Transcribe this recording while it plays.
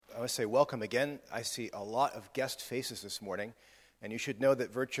want to say welcome again. I see a lot of guest faces this morning, and you should know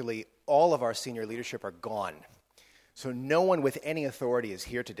that virtually all of our senior leadership are gone. So no one with any authority is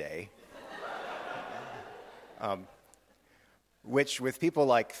here today, which with people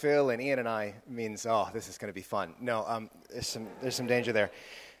like Phil and Ian and I means, oh, this is going to be fun. No, there's some danger there.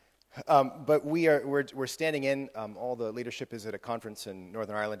 But we're standing in. All the leadership is at a conference in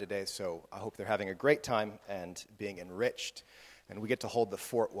Northern Ireland today, so I hope they're having a great time and being enriched. And we get to hold the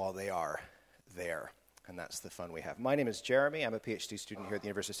fort while they are there. And that's the fun we have. My name is Jeremy. I'm a PhD student here at the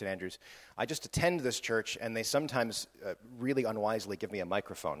University of St. Andrews. I just attend this church, and they sometimes really unwisely give me a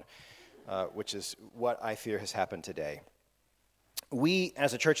microphone, which is what I fear has happened today. We,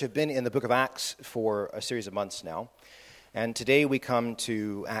 as a church, have been in the book of Acts for a series of months now. And today we come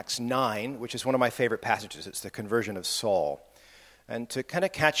to Acts 9, which is one of my favorite passages. It's the conversion of Saul. And to kind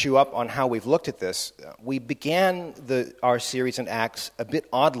of catch you up on how we've looked at this, we began our series in Acts a bit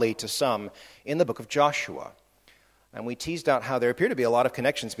oddly to some in the book of Joshua. And we teased out how there appear to be a lot of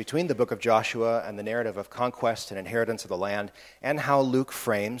connections between the book of Joshua and the narrative of conquest and inheritance of the land, and how Luke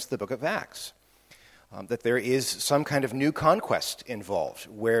frames the book of Acts. That there is some kind of new conquest involved,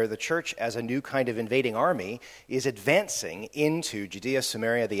 where the church, as a new kind of invading army, is advancing into Judea,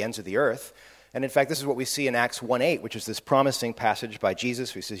 Samaria, the ends of the earth. And in fact, this is what we see in Acts 1:8, which is this promising passage by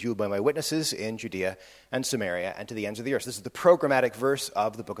Jesus, who says, "You will be my witnesses in Judea and Samaria and to the ends of the earth." This is the programmatic verse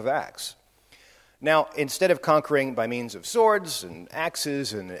of the book of Acts. Now, instead of conquering by means of swords and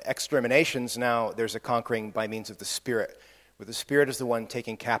axes and exterminations, now there's a conquering by means of the Spirit, where the Spirit is the one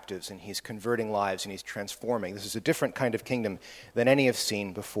taking captives, and he's converting lives, and he's transforming. This is a different kind of kingdom than any have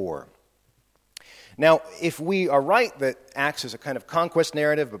seen before. Now, if we are right that Acts is a kind of conquest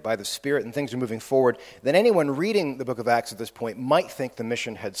narrative, but by the Spirit and things are moving forward, then anyone reading the book of Acts at this point might think the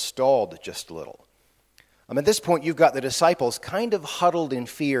mission had stalled just a little. At this point, you've got the disciples kind of huddled in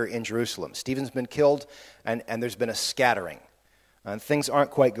fear in Jerusalem. Stephen's been killed, and there's been a scattering. And things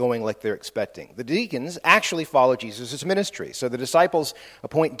aren't quite going like they're expecting. The deacons actually follow Jesus' ministry. So the disciples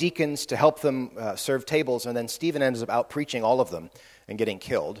appoint deacons to help them serve tables, and then Stephen ends up out preaching all of them and getting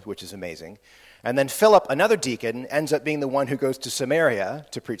killed, which is amazing. And then Philip, another deacon, ends up being the one who goes to Samaria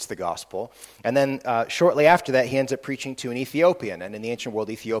to preach the gospel. And then shortly after that, he ends up preaching to an Ethiopian. And in the ancient world,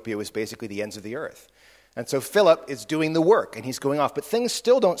 Ethiopia was basically the ends of the earth. And so Philip is doing the work, and he's going off. But things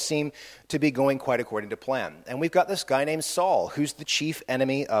still don't seem to be going quite according to plan. And we've got this guy named Saul, who's the chief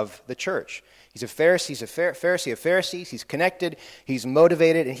enemy of the church. He's a Pharisee, Pharisee of Pharisees. He's connected, he's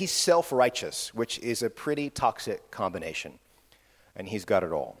motivated, and he's self-righteous, which is a pretty toxic combination. And he's got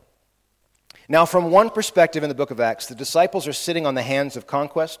it all. Now, from one perspective in the book of Acts, the disciples are sitting on the hands of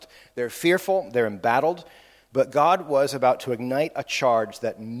conquest. They're fearful, they're embattled, but God was about to ignite a charge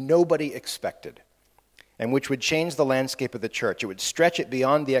that nobody expected, and which would change the landscape of the church. It would stretch it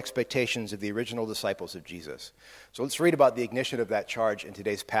beyond the expectations of the original disciples of Jesus. So let's read about the ignition of that charge in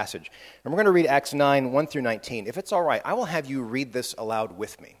today's passage. And we're going to read Acts 9, 1 through 19. If it's all right, I will have you read this aloud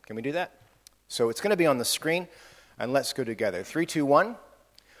with me. Can we do that? So it's going to be on the screen, and let's go together. 3, 2, 1.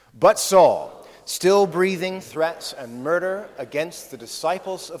 But Saul, still breathing threats and murder against the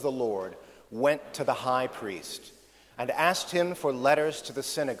disciples of the Lord, went to the high priest and asked him for letters to the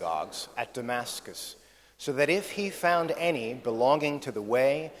synagogues at Damascus, so that if he found any belonging to the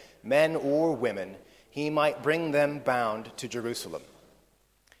way, men or women, he might bring them bound to Jerusalem.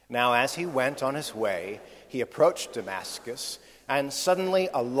 Now as he went on his way, he approached Damascus, and suddenly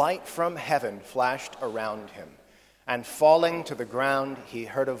a light from heaven flashed around him. And falling to the ground, he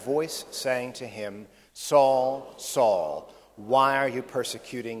heard a voice saying to him, "Saul, Saul, why are you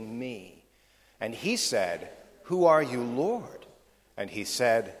persecuting me?" And he said, "Who are you, Lord?" And he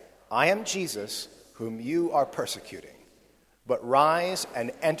said, "I am Jesus, whom you are persecuting. But rise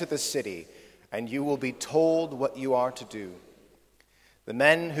and enter the city, and you will be told what you are to do." The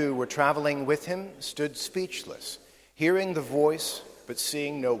men who were traveling with him stood speechless, hearing the voice, but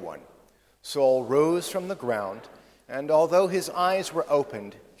seeing no one. Saul rose from the ground, and although his eyes were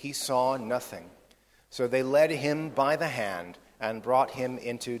opened, he saw nothing. So they led him by the hand and brought him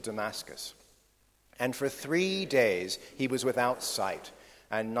into Damascus. And for 3 days he was without sight,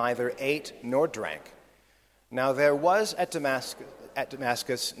 and neither ate nor drank. Now there was at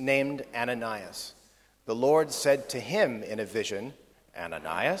Damascus named Ananias. The Lord said to him in a vision,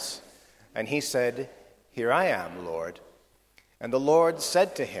 "Ananias?" And he said, "Here I am, Lord." And the Lord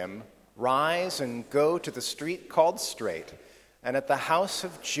said to him, "Rise and go to the street called Straight, and at the house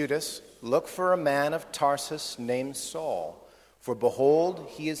of Judas look for a man of Tarsus named Saul, for behold,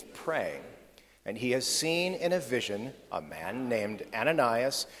 he is praying, and he has seen in a vision a man named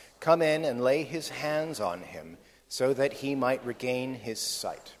Ananias come in and lay his hands on him, so that he might regain his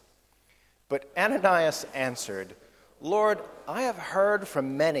sight." But Ananias answered, Lord, I have heard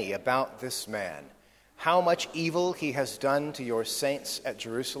from many about this man, how much evil he has done to your saints at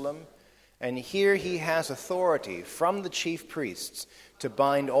Jerusalem, and here he has authority from the chief priests to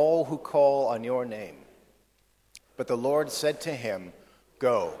bind all who call on your name. But the Lord said to him,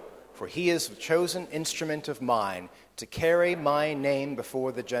 Go, for he is a chosen instrument of mine to carry my name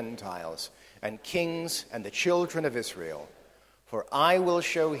before the Gentiles and kings and the children of Israel. For I will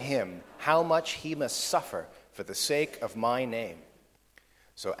show him how much he must suffer for the sake of my name.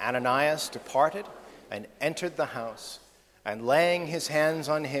 So Ananias departed and entered the house, and laying his hands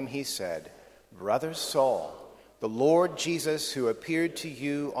on him, he said, Brother Saul, the Lord Jesus, who appeared to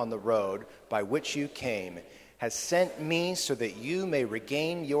you on the road by which you came, has sent me so that you may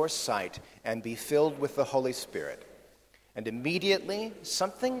regain your sight and be filled with the Holy Spirit. And immediately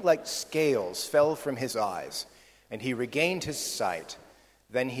something like scales fell from his eyes, and he regained his sight.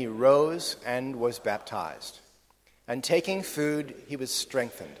 Then he rose and was baptized. And taking food, he was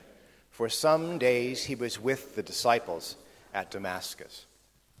strengthened. For some days he was with the disciples at Damascus.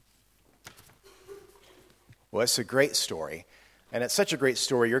 Well, it's a great story. And it's such a great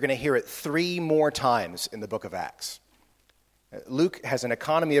story, you're going to hear it 3 more times in the book of Acts. Luke has an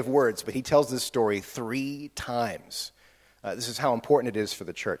economy of words, but he tells this story 3 times. This is how important it is for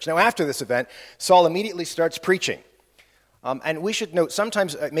the church. Now, after this event, Saul immediately starts preaching. And we should note,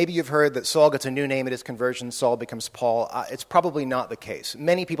 sometimes maybe you've heard that Saul gets a new name at his conversion, Saul becomes Paul. It's probably not the case.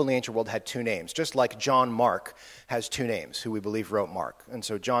 Many people in the ancient world had 2 names, just like John Mark has 2 names, who we believe wrote Mark. And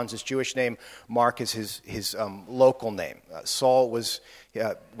so John's his Jewish name, Mark is his local name. Saul was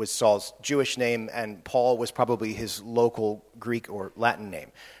Saul's Jewish name, and Paul was probably his local Greek or Latin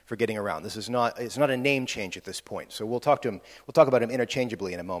name for getting around. It's not a name change at this point. So we'll talk about him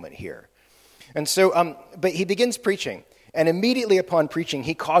interchangeably in a moment here. And so, but he begins preaching. And immediately upon preaching,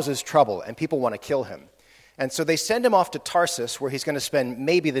 he causes trouble, and people want to kill him. And so they send him off to Tarsus, where he's going to spend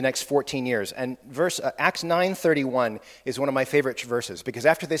maybe the next 14 years. And Acts 9:31 is one of my favorite verses, because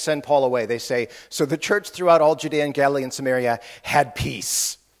after they send Paul away, they say, So the church throughout all Judea and Galilee and Samaria had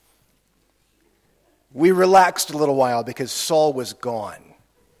peace. We relaxed a little while because Saul was gone.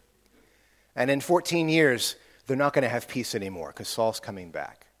 And in 14 years, they're not going to have peace anymore because Saul's coming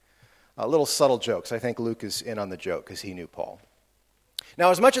back. Little subtle jokes. I think Luke is in on the joke because he knew Paul. Now,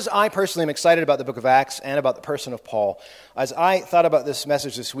 as much as I personally am excited about the book of Acts and about the person of Paul, as I thought about this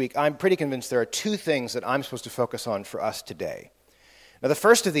message this week, I'm pretty convinced there are 2 things that I'm supposed to focus on for us today. Now, the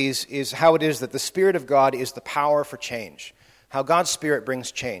first of these is how it is that the Spirit of God is the power for change, how God's Spirit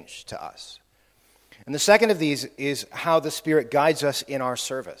brings change to us. And the second of these is how the Spirit guides us in our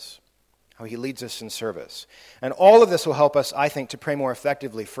service, how he leads us in service. And all of this will help us, I think, to pray more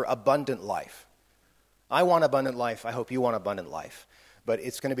effectively for abundant life. I want abundant life. I hope you want abundant life. But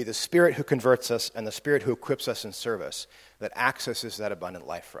it's going to be the Spirit who converts us and the Spirit who equips us in service that accesses that abundant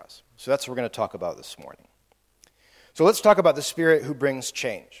life for us. So that's what we're going to talk about this morning. So let's talk about the Spirit who brings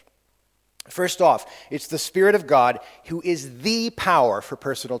change. First off, it's the Spirit of God who is the power for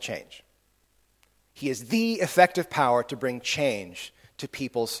personal change. He is the effective power to bring change to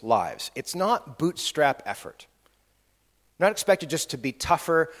people's lives. It's not bootstrap effort. You're not expected just to be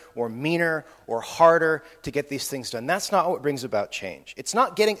tougher or meaner or harder to get these things done. That's not what brings about change. It's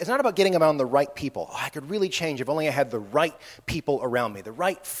not about getting around the right people. I could really change if only I had the right people around me, the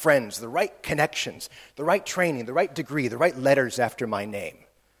right friends, the right connections, the right training, the right degree, the right letters after my name.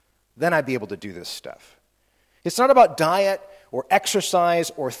 Then I'd be able to do this stuff. It's not about diet or exercise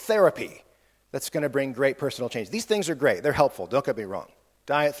or therapy that's going to bring great personal change. These things are great. They're helpful. Don't get me wrong.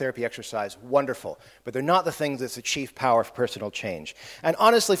 Diet, therapy, exercise, wonderful. But they're not the things that's the chief power for personal change. And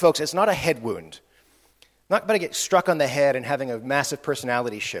honestly, folks, it's not a head wound. Not about to get struck on the head and having a massive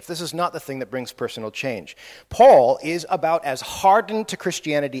personality shift. This is not the thing that brings personal change. Paul is about as hardened to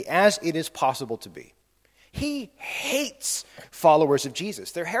Christianity as it is possible to be. He hates followers of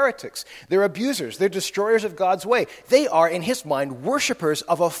Jesus. They're heretics. They're abusers. They're destroyers of God's way. They are, in his mind, worshipers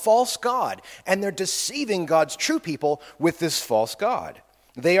of a false God, and they're deceiving God's true people with this false God.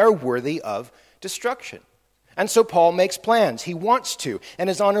 They are worthy of destruction. And so Paul makes plans. He wants to, and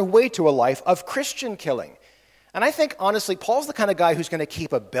is on his way to a life of Christian killing. And I think, honestly, Paul's the kind of guy who's going to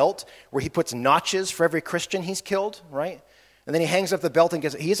keep a belt where he puts notches for every Christian he's killed, right? And then he hangs up the belt and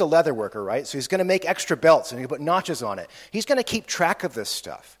he's a leather worker, right? So he's going to make extra belts and he'll put notches on it. He's going to keep track of this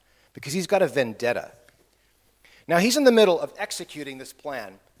stuff because he's got a vendetta. Now, he's in the middle of executing this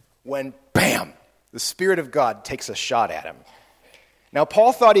plan when, bam, the Spirit of God takes a shot at him. Now,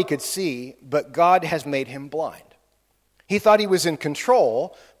 Paul thought he could see, but God has made him blind. He thought he was in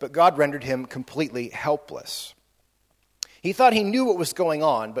control, but God rendered him completely helpless. He thought he knew what was going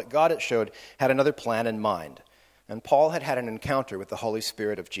on, but God, it showed, had another plan in mind. And Paul had had an encounter with the Holy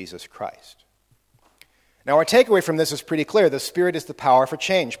Spirit of Jesus Christ. Now, our takeaway from this is pretty clear. The Spirit is the power for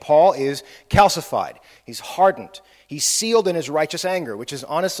change. Paul is calcified. He's hardened. He's sealed in his righteous anger, which is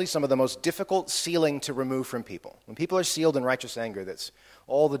honestly some of the most difficult sealing to remove from people. When people are sealed in righteous anger, that's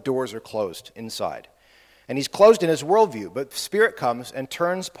all the doors are closed inside. And he's closed in his worldview, but the Spirit comes and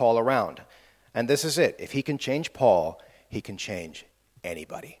turns Paul around. And this is it. If he can change Paul, he can change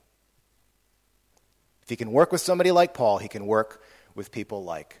anybody. If he can work with somebody like Paul, he can work with people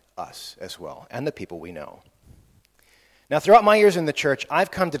like us as well, and the people we know. Now, throughout my years in the church, I've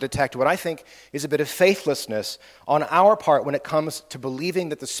come to detect what I think is a bit of faithlessness on our part when it comes to believing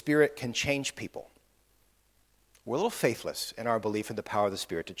that the Spirit can change people. We're a little faithless in our belief in the power of the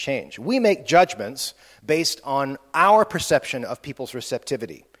Spirit to change. We make judgments based on our perception of people's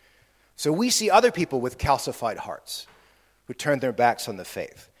receptivity. So we see other people with calcified hearts who turn their backs on the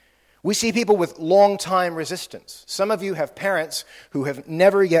faith. We see people with long-time resistance. Some of you have parents who have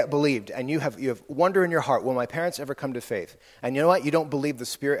never yet believed, and you have wonder in your heart, will my parents ever come to faith? And you know what? You don't believe the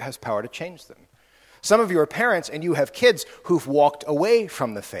Spirit has power to change them. Some of you are parents, and you have kids who've walked away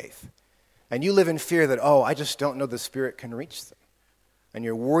from the faith. And you live in fear that, I just don't know the Spirit can reach them. And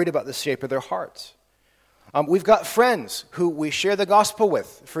you're worried about the shape of their hearts. We've got friends who we share the gospel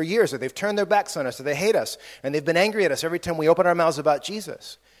with for years, or they've turned their backs on us, or they hate us, and they've been angry at us every time we open our mouths about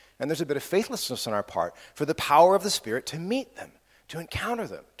Jesus. And there's a bit of faithlessness on our part for the power of the Spirit to meet them, to encounter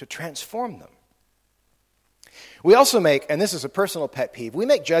them, to transform them. We also make, and this is a personal pet peeve, we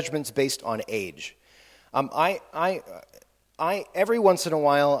make judgments based on age. Every once in a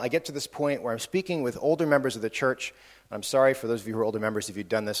while, I get to this point where I'm speaking with older members of the church. I'm sorry for those of you who are older members if you've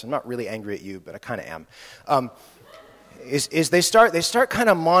done this. I'm not really angry at you, but I kind of am. They start kind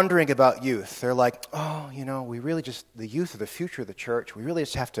of maundering about youth. They're like, we really just, the youth are the future of the church. We really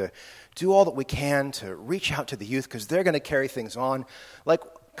just have to do all that we can to reach out to the youth because they're going to carry things on. Like,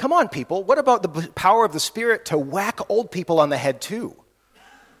 come on, people. What about the power of the Spirit to whack old people on the head too?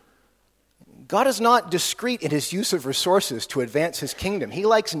 God is not discreet in his use of resources to advance his kingdom. He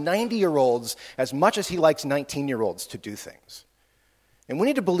likes 90-year-olds as much as he likes 19-year-olds to do things. And we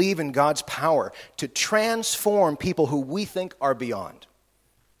need to believe in God's power to transform people who we think are beyond.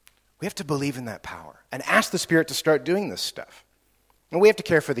 We have to believe in that power and ask the Spirit to start doing this stuff. And we have to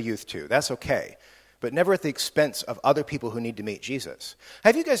care for the youth too. That's okay. But never at the expense of other people who need to meet Jesus.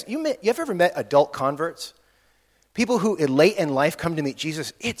 Have you guys, you ever met adult converts? People who late in life come to meet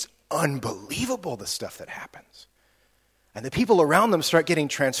Jesus? It's unbelievable the stuff that happens. And the people around them start getting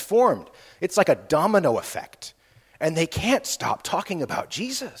transformed. It's like a domino effect. And they can't stop talking about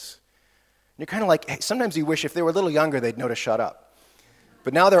Jesus. And you're kind of like, hey, sometimes you wish if they were a little younger, they'd know to shut up.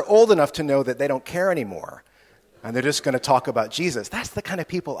 But now they're old enough to know that they don't care anymore. And they're just going to talk about Jesus. That's the kind of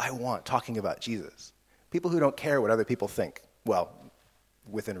people I want talking about Jesus. People who don't care what other people think. Well,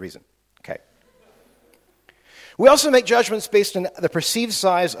 within reason. Okay. We also make judgments based on the perceived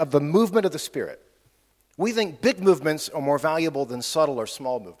size of the movement of the Spirit. We think big movements are more valuable than subtle or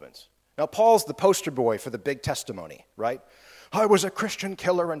small movements. Now, Paul's the poster boy for the big testimony, right? I was a Christian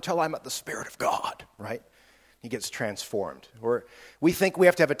killer until I met the Spirit of God, right? He gets transformed. Or we think we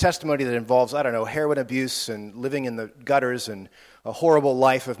have to have a testimony that involves, heroin abuse and living in the gutters and a horrible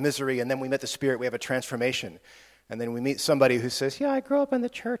life of misery, and then we met the Spirit, we have a transformation. And then we meet somebody who says, I grew up in the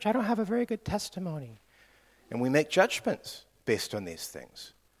church, I don't have a very good testimony. And we make judgments based on these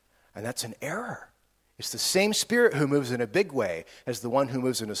things. And that's an error. It's the same Spirit who moves in a big way as the one who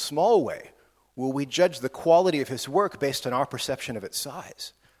moves in a small way. Will we judge the quality of his work based on our perception of its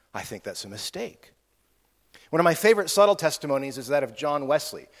size? I think that's a mistake. One of my favorite subtle testimonies is that of John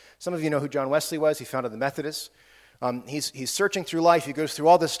Wesley. Some of you know who John Wesley was. He founded the Methodists. He's searching through life. He goes through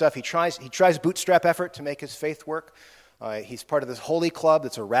all this stuff. He tries bootstrap effort to make his faith work. He's part of this holy club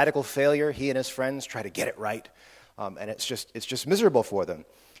that's a radical failure. He and his friends try to get it right. And it's just miserable for them.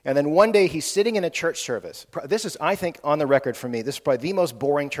 And then one day he's sitting in a church service. This is, I think, on the record for me, this is probably the most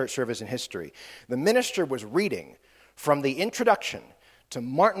boring church service in history. The minister was reading from the introduction to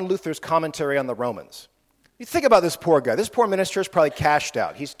Martin Luther's commentary on the Romans. You think about this poor guy. This poor minister is probably cashed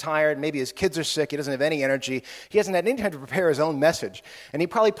out. He's tired. Maybe his kids are sick. He doesn't have any energy. He hasn't had any time to prepare his own message. And he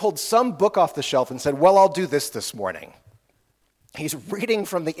probably pulled some book off the shelf and said, I'll do this morning. He's reading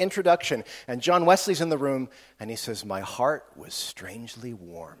from the introduction, and John Wesley's in the room, and he says, my heart was strangely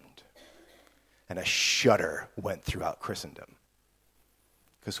warmed. And a shudder went throughout Christendom.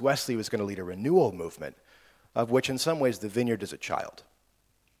 Because Wesley was going to lead a renewal movement, of which in some ways the vineyard is a child.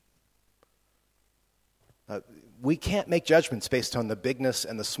 We can't make judgments based on the bigness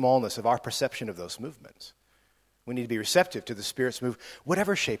and the smallness of our perception of those movements. We need to be receptive to the Spirit's move,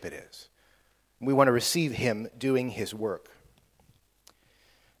 whatever shape it is. We want to receive him doing his work.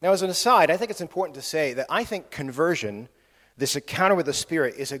 Now, as an aside, I think it's important to say that I think conversion, this encounter with the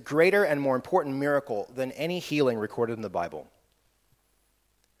Spirit, is a greater and more important miracle than any healing recorded in the Bible.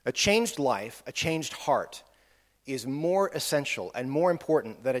 A changed life, a changed heart, is more essential and more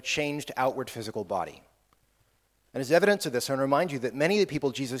important than a changed outward physical body. And as evidence of this, I want to remind you that many of the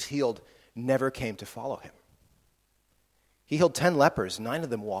people Jesus healed never came to follow him. He healed 10 lepers, 9 of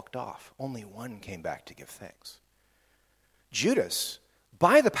them walked off. Only 1 came back to give thanks. Judas,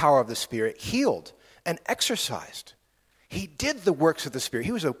 by the power of the Spirit, healed and exorcised. He did the works of the Spirit.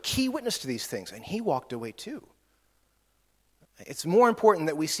 He was a key witness to these things, and he walked away too. It's more important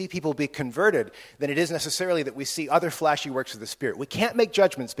that we see people be converted than it is necessarily that we see other flashy works of the Spirit. We can't make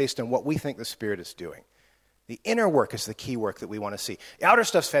judgments based on what we think the Spirit is doing. The inner work is the key work that we want to see. The outer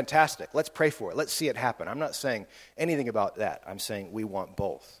stuff's fantastic. Let's pray for it. Let's see it happen. I'm not saying anything about that. I'm saying we want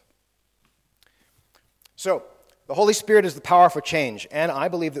both. So, the Holy Spirit is the power for change, and I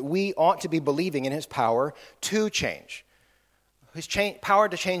believe that we ought to be believing in his power to change. His power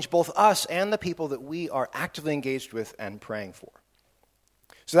to change both us and the people that we are actively engaged with and praying for.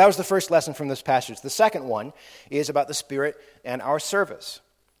 So that was the first lesson from this passage. The second one is about the Spirit and our service.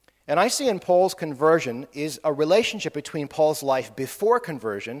 And I see in Paul's conversion is a relationship between Paul's life before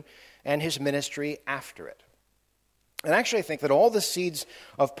conversion and his ministry after it. And actually I think that all the seeds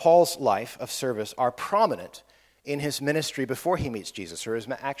of Paul's life of service are prominent in his ministry before he meets Jesus or his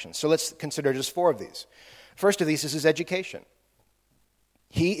actions. So let's consider just 4 of these. First of these is his education.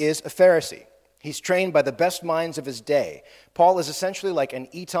 He is a Pharisee. He's trained by the best minds of his day. Paul is essentially like an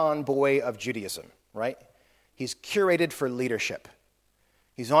Eton boy of Judaism, right? He's curated for leadership.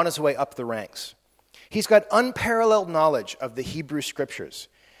 He's on his way up the ranks. He's got unparalleled knowledge of the Hebrew Scriptures.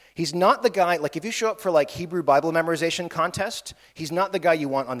 He's not the guy, like if you show up for like Hebrew Bible memorization contest, he's not the guy you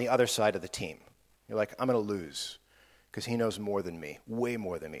want on the other side of the team. You're like, I'm going to lose because he knows more than me, way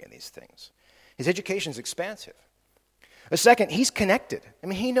more than me in these things. His education is expansive. A second, he's connected. I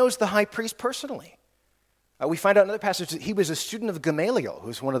mean, he knows the high priest personally. We find out in another passage that he was a student of Gamaliel,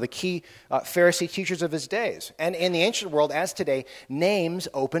 who's one of the key Pharisee teachers of his days. And in the ancient world, as today, names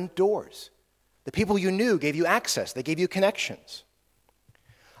opened doors. The people you knew gave you access. They gave you connections.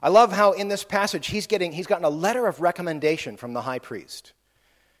 I love how in this passage he's gotten a letter of recommendation from the high priest.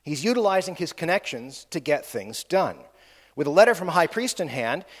 He's utilizing his connections to get things done. With a letter from a high priest in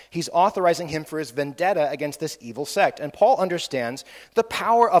hand, he's authorizing him for his vendetta against this evil sect. And Paul understands the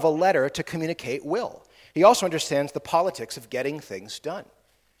power of a letter to communicate will. He also understands the politics of getting things done.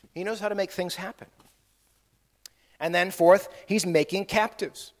 He knows how to make things happen. And then fourth, he's making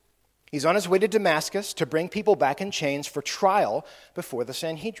captives. He's on his way to Damascus to bring people back in chains for trial before the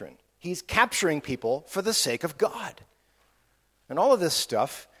Sanhedrin. He's capturing people for the sake of God. And all of this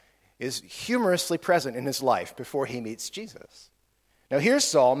stuff is humorously present in his life before he meets Jesus. Now here's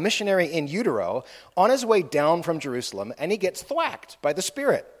Saul, missionary in utero, on his way down from Jerusalem, and he gets thwacked by the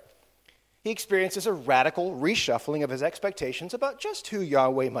Spirit. He experiences a radical reshuffling of his expectations about just who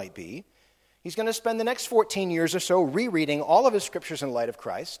Yahweh might be. He's going to spend the next 14 years or so rereading all of his scriptures in light of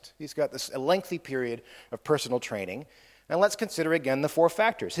Christ. He's got a lengthy period of personal training. And let's consider again the 4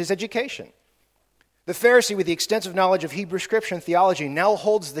 factors. His education. The Pharisee with the extensive knowledge of Hebrew scripture and theology now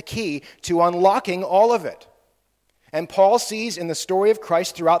holds the key to unlocking all of it. And Paul sees in the story of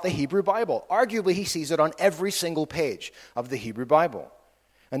Christ throughout the Hebrew Bible. Arguably, he sees it on every single page of the Hebrew Bible.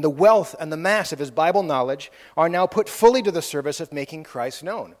 And the wealth and the mass of his Bible knowledge are now put fully to the service of making Christ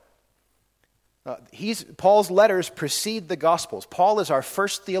known. Paul's letters precede the Gospels. Paul is our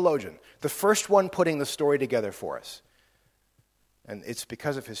first theologian, the first one putting the story together for us. And it's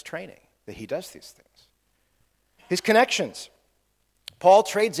because of his training that he does these things. His connections. Paul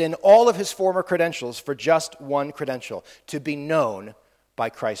trades in all of his former credentials for just one credential, to be known by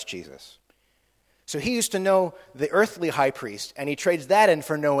Christ Jesus. So he used to know the earthly high priest, and he trades that in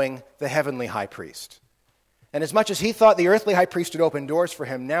for knowing the heavenly high priest. And as much as he thought the earthly high priest would open doors for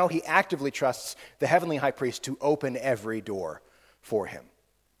him, now he actively trusts the heavenly high priest to open every door for him.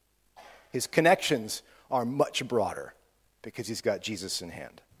 His connections are much broader because he's got Jesus in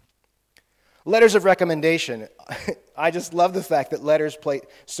hand. Letters of recommendation. I just love the fact that letters play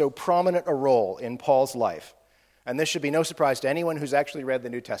so prominent a role in Paul's life. And this should be no surprise to anyone who's actually read the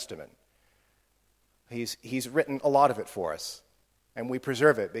New Testament. He's written a lot of it for us, and we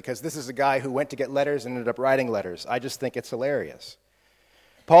preserve it because this is a guy who went to get letters and ended up writing letters. I just think it's hilarious.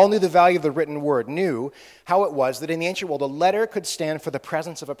 Paul knew the value of the written word, knew how it was that in the ancient world a letter could stand for the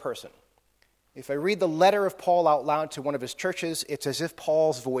presence of a person. If I read the letter of Paul out loud to one of his churches, it's as if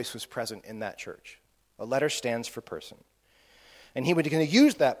Paul's voice was present in that church. A letter stands for person. And he would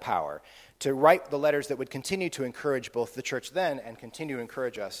use that power to write the letters that would continue to encourage both the church then and continue to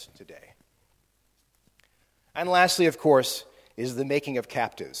encourage us today. And lastly, of course, is the making of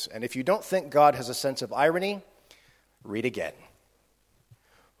captives. And if you don't think God has a sense of irony, read again.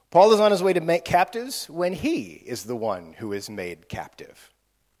 Paul is on his way to make captives when he is the one who is made captive.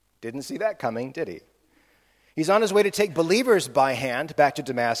 Didn't see that coming, did he? He's on his way to take believers by hand back to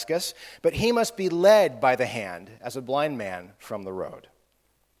Damascus, but he must be led by the hand as a blind man from the road.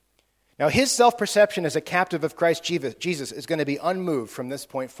 Now, his self-perception as a captive of Christ Jesus is going to be unmoved from this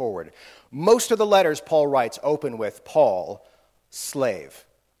point forward. Most of the letters Paul writes open with, Paul, slave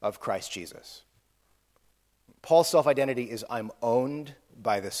of Christ Jesus. Paul's self-identity is, I'm owned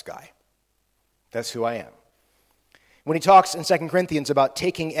by this guy. That's who I am. When he talks in 2 Corinthians about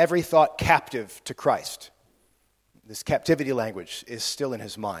taking every thought captive to Christ, this captivity language is still in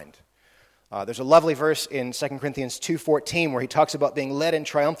his mind. There's a lovely verse in 2 Corinthians 2:14 where he talks about being led in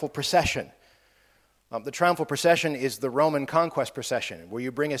triumphal procession. The triumphal procession is the Roman conquest procession, where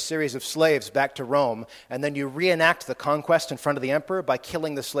you bring a series of slaves back to Rome, and then you reenact the conquest in front of the emperor by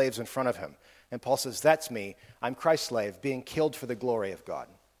killing the slaves in front of him. And Paul says, that's me. I'm Christ's slave, being killed for the glory of God.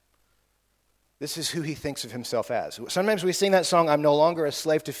 This is who he thinks of himself as. Sometimes we sing that song, I'm no longer a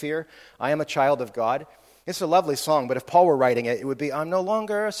slave to fear, I am a child of God. It's a lovely song, but if Paul were writing it, it would be, I'm no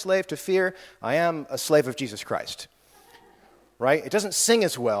longer a slave to fear, I am a slave of Jesus Christ. Right? It doesn't sing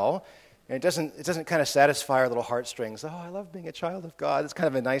as well, and it doesn't kind of satisfy our little heartstrings. Oh, I love being a child of God. It's kind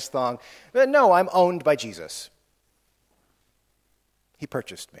of a nice song. But no, I'm owned by Jesus. He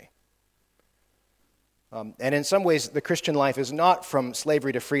purchased me. And in some ways, the Christian life is not from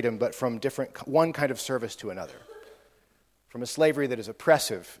slavery to freedom, but from one kind of service to another. From a slavery that is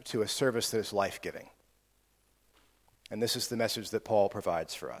oppressive to a service that is life-giving. And this is the message that Paul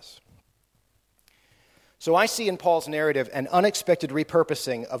provides for us. So I see in Paul's narrative an unexpected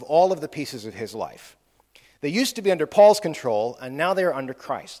repurposing of all of the pieces of his life. They used to be under Paul's control, and now they are under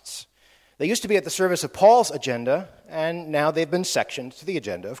Christ's. They used to be at the service of Paul's agenda, and now they've been sectioned to the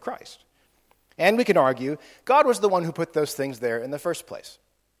agenda of Christ. And we can argue, God was the one who put those things there in the first place.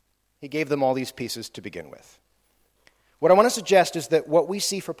 He gave them all these pieces to begin with. What I want to suggest is that what we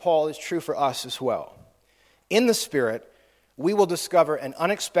see for Paul is true for us as well. In the Spirit, we will discover an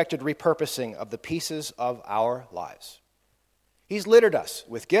unexpected repurposing of the pieces of our lives. He's littered us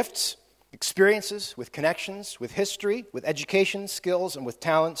with gifts, experiences, with connections, with history, with education, skills, and with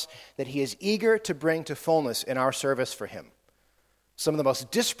talents that he is eager to bring to fullness in our service for him. Some of the most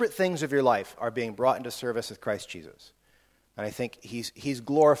disparate things of your life are being brought into service with Christ Jesus. And I think he's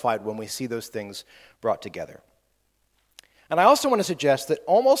glorified when we see those things brought together. And I also want to suggest that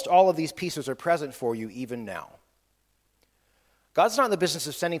almost all of these pieces are present for you even now. God's not in the business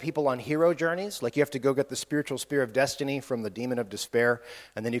of sending people on hero journeys, like you have to go get the spiritual spear of destiny from the demon of despair,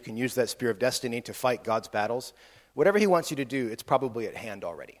 and then you can use that spear of destiny to fight God's battles. Whatever he wants you to do, it's probably at hand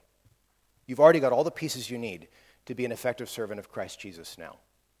already. You've already got all the pieces you need to be an effective servant of Christ Jesus now.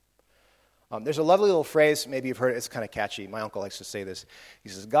 There's a lovely little phrase, maybe you've heard it, it's kind of catchy. My uncle likes to say this. He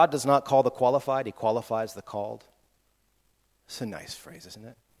says, God does not call the qualified, he qualifies the called. It's a nice phrase, isn't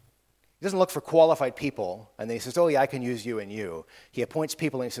it? He doesn't look for qualified people, and then he says, oh yeah, I can use you and you. He appoints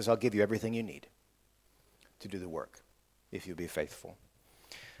people and he says, I'll give you everything you need to do the work, if you be faithful.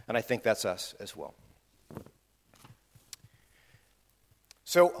 And I think that's us as well.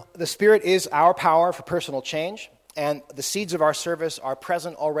 So the Spirit is our power for personal change, and the seeds of our service are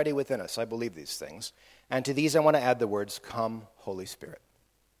present already within us. I believe these things. And to these I want to add the words, come, Holy Spirit.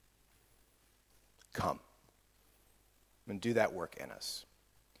 Come. And do that work in us.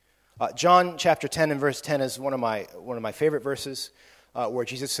 John chapter 10 and verse 10 is one of my favorite verses where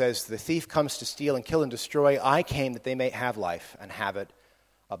Jesus says, the thief comes to steal and kill and destroy. I came that they may have life and have it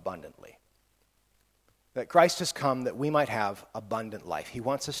abundantly. That Christ has come that we might have abundant life. He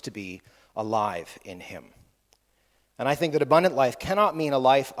wants us to be alive in him. And I think that abundant life cannot mean a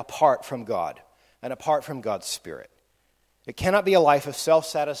life apart from God and apart from God's Spirit. It cannot be a life of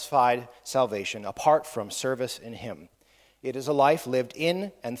self-satisfied salvation apart from service in him. It is a life lived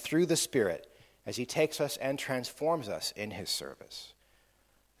in and through the Spirit as he takes us and transforms us in his service.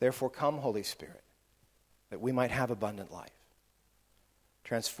 Therefore, come, Holy Spirit, that we might have abundant life.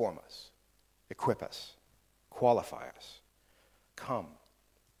 Transform us, equip us, qualify us. Come.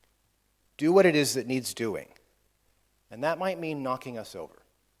 Do what it is that needs doing. And that might mean knocking us over.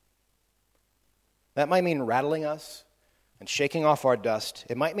 That might mean rattling us and shaking off our dust.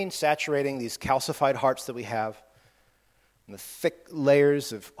 It might mean saturating these calcified hearts that we have and the thick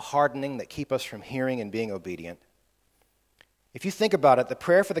layers of hardening that keep us from hearing and being obedient. If you think about it, the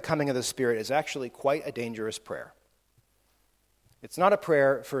prayer for the coming of the Spirit is actually quite a dangerous prayer. It's not a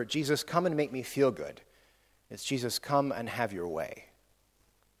prayer for Jesus, come and make me feel good. It's Jesus, come and have your way.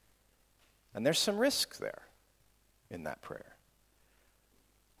 And there's some risk there in that prayer.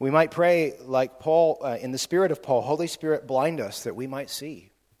 We might pray like Paul, in the spirit of Paul, Holy Spirit, blind us that we might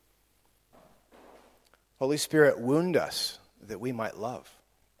see. Holy Spirit, wound us that we might love.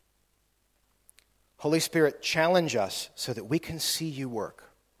 Holy Spirit, challenge us so that we can see you work.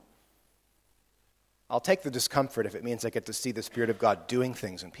 I'll take the discomfort if it means I get to see the Spirit of God doing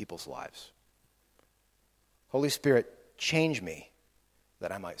things in people's lives. Holy Spirit, change me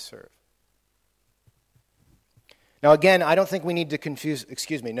that I might serve. Now again, I don't think we need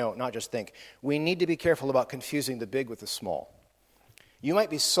to not just think. We need to be careful about confusing the big with the small. You might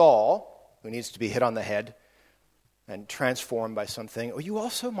be Saul, who needs to be hit on the head and transformed by something, or you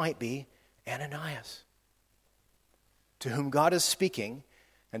also might be Ananias, to whom God is speaking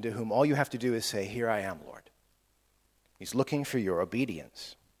and to whom all you have to do is say, here I am, Lord. He's looking for your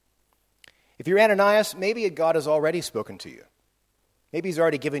obedience. If you're Ananias, maybe God has already spoken to you. Maybe he's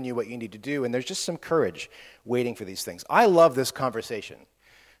already given you what you need to do, and there's just some courage waiting for these things. I love this conversation.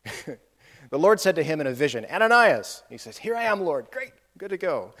 The Lord said to him in a vision, Ananias. He says, here I am, Lord. Great, good to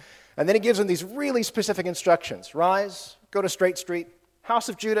go. And then he gives him these really specific instructions. Rise, go to Straight Street, house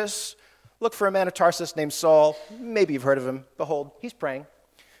of Judas, look for a man of Tarsus named Saul. Maybe you've heard of him. Behold, he's praying.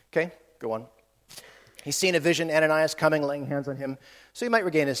 Okay, go on. He's seen a vision, Ananias coming, laying hands on him, so he might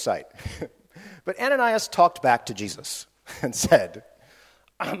regain his sight. But Ananias talked back to Jesus and said,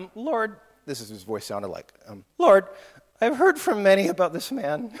 Lord, this is his voice sounded like, Lord, I've heard from many about this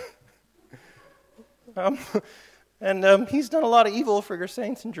man. And he's done a lot of evil for your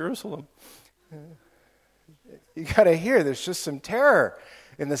saints in Jerusalem. You got to hear, there's just some terror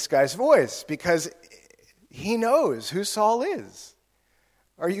in this guy's voice because he knows who Saul is.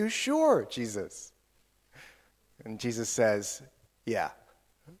 Are you sure, Jesus? And Jesus says, yeah,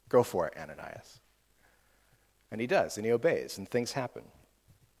 go for it, Ananias. And he does, and he obeys, and things happen.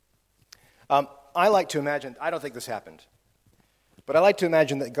 I like to imagine, I don't think this happened, but I like to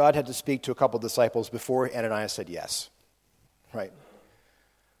imagine that God had to speak to a couple of disciples before Ananias said yes, right?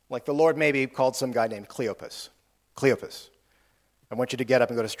 Like the Lord maybe called some guy named Cleopas. Cleopas, I want you to get up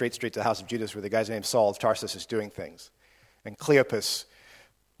and go to Straight Street to the house of Judas where the guy's named Saul of Tarsus is doing things. And Cleopas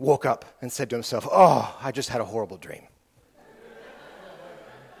woke up and said to himself, oh, I just had a horrible dream.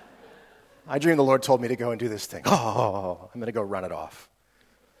 I dreamed the Lord told me to go and do this thing. Oh, I'm going to go run it off.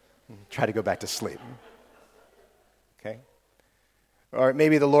 Try to go back to sleep. Okay? Or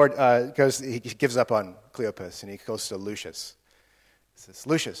maybe the Lord he gives up on Cleopas and he goes to Lucius. He says,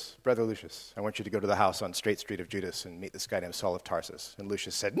 Lucius, brother Lucius, I want you to go to the house on Straight Street of Judas and meet this guy named Saul of Tarsus. And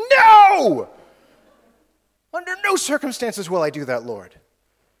Lucius said, no! Under no circumstances will I do that, Lord.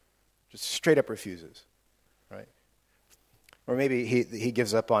 Just straight up refuses, right? Or maybe he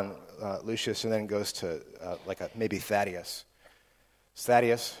gives up on Lucius and then goes to maybe Thaddeus.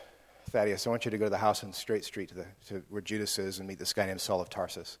 Thaddeus, I want you to go to the house on Straight Street to where Judas is and meet this guy named Saul of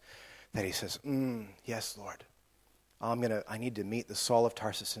Tarsus. Thaddeus says, yes, Lord. I need to meet the Saul of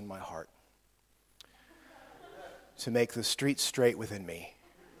Tarsus in my heart to make the street straight within me.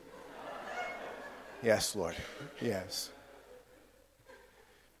 Yes, Lord. Yes.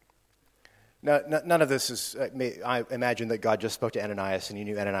 Now, none of this is, I imagine that God just spoke to Ananias and he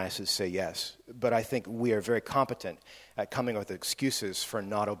knew Ananias would say yes. But I think we are very competent at coming up with excuses for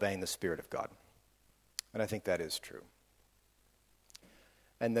not obeying the Spirit of God. And I think that is true.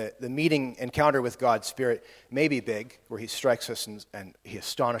 And the meeting, encounter with God's Spirit may be big, where he strikes us and he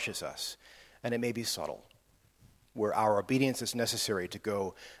astonishes us. And it may be subtle, where our obedience is necessary to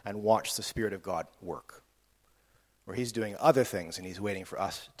go and watch the Spirit of God work. Where he's doing other things and he's waiting for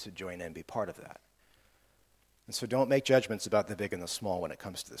us to join in and be part of that. And so don't make judgments about the big and the small when it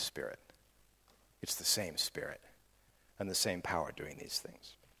comes to the Spirit. It's the same Spirit and the same power doing these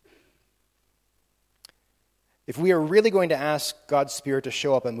things. If we are really going to ask God's Spirit to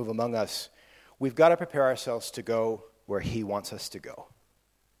show up and move among us, we've got to prepare ourselves to go where he wants us to go.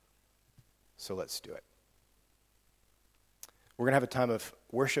 So let's do it. We're going to have a time of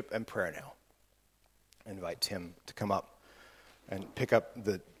worship and prayer now. I invite Tim to come up and pick up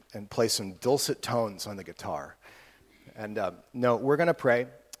and play some dulcet tones on the guitar. And we're going to pray,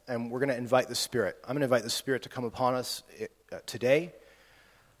 and we're going to invite the Spirit. I'm going to invite the Spirit to come upon us today.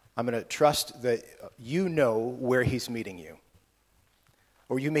 I'm going to trust that you know where he's meeting you.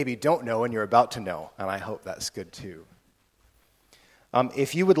 Or you maybe don't know and you're about to know, and I hope that's good too.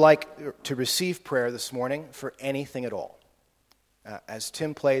 If you would like to receive prayer this morning for anything at all, As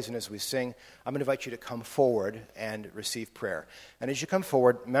Tim plays and as we sing, I'm going to invite you to come forward and receive prayer. And as you come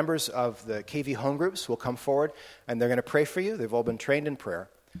forward, members of the KV home groups will come forward, and they're going to pray for you. They've all been trained in prayer.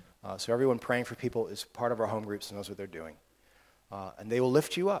 So everyone praying for people is part of our home groups and knows what they're doing. And they will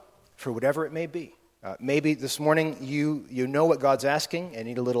lift you up for whatever it may be. Maybe this morning you know what God's asking and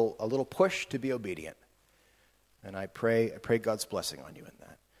need a little push to be obedient. And I pray God's blessing on you in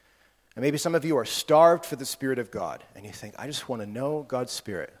that. And maybe some of you are starved for the Spirit of God, and you think, I just want to know God's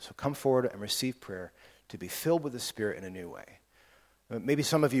Spirit. So come forward and receive prayer to be filled with the Spirit in a new way. Maybe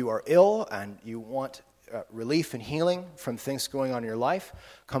some of you are ill and you want relief and healing from things going on in your life.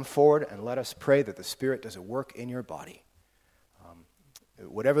 Come forward and let us pray that the Spirit does a work in your body.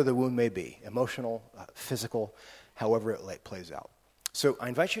 Whatever the wound may be, emotional, physical, however it plays out. So I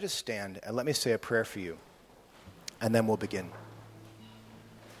invite you to stand and let me say a prayer for you, and then we'll begin.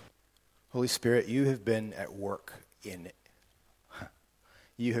 Holy Spirit, you have been at work in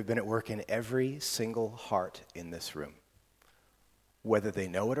every single heart in this room, whether they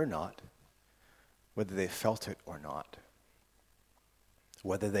know it or not, whether they felt it or not,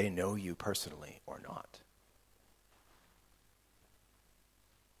 whether they know you personally or not.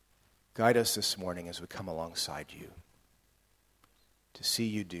 Guide us this morning as we come alongside you to see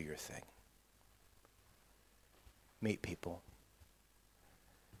you do your thing. Meet people.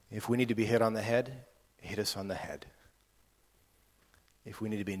 If we need to be hit on the head, hit us on the head. If we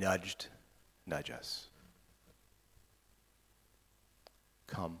need to be nudged, nudge us.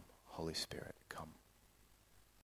 Come, Holy Spirit.